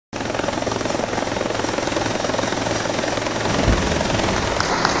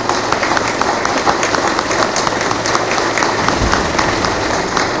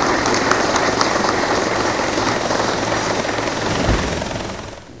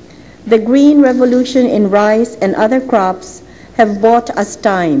The green revolution in rice and other crops have bought us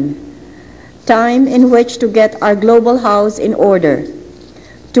time in which to get our global house in order,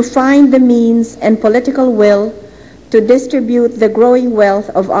 to find the means and political will to distribute the growing wealth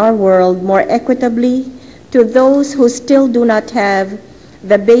of our world more equitably to those who still do not have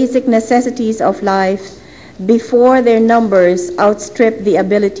the basic necessities of life before their numbers outstrip the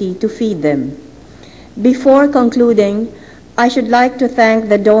ability to feed them. Before concluding, I should like to thank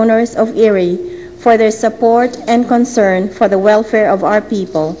the donors of IRRI for their support and concern for the welfare of our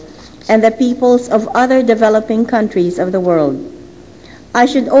people and the peoples of other developing countries of the world. I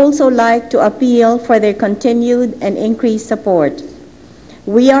should also like to appeal for their continued and increased support.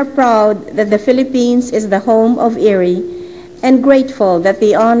 We are proud that the Philippines is the home of IRRI and grateful that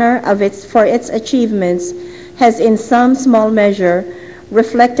the honor for its achievements has in some small measure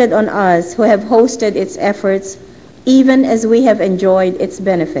reflected on us who have hosted its efforts even as we have enjoyed its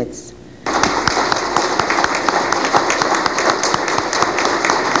benefits.